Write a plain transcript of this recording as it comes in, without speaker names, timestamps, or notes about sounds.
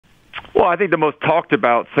Well, I think the most talked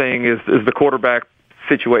about thing is the quarterback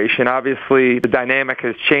situation. Obviously, the dynamic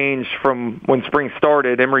has changed from when spring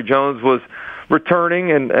started. Emory Jones was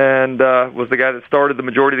returning and was the guy that started the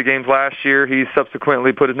majority of the games last year. He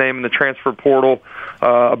subsequently put his name in the transfer portal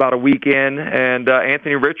about a week in. And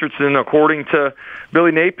Anthony Richardson, according to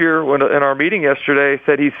Billy Napier in our meeting yesterday,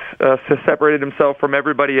 said he's separated himself from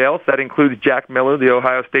everybody else. That includes Jack Miller, the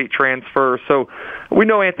Ohio State transfer. So we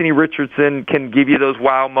know Anthony Richardson can give you those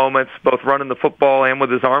wow moments, both running the football and with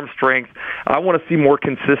his arm strength. I want to see more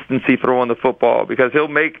consistency throwing the football because he'll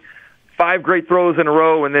make 5 great throws in a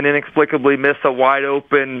row and then inexplicably miss a wide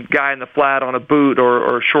open guy in the flat on a boot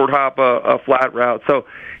or short hop a flat route. So,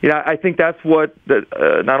 I think that's what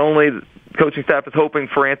not only the coaching staff is hoping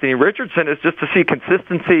for Anthony Richardson is just to see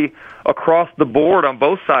consistency across the board on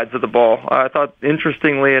both sides of the ball. I thought,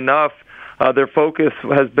 interestingly enough, their focus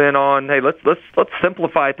has been on, hey, let's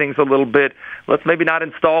simplify things a little bit. Let's maybe not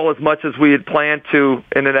install as much as we had planned to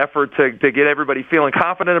in an effort to get everybody feeling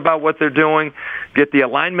confident about what they're doing, get the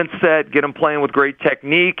alignment set, get them playing with great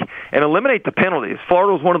technique, and eliminate the penalties.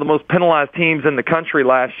 Florida was one of the most penalized teams in the country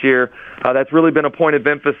last year. That's really been a point of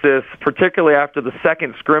emphasis, particularly after the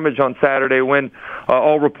second scrimmage on Saturday when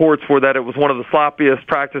all reports were that it was one of the sloppiest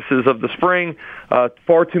practices of the spring,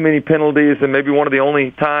 far too many penalties, and maybe one of the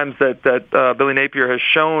only times that Billy Napier has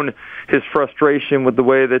shown his frustration with the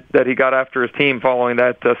way that he got after his team following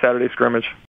that Saturday scrimmage.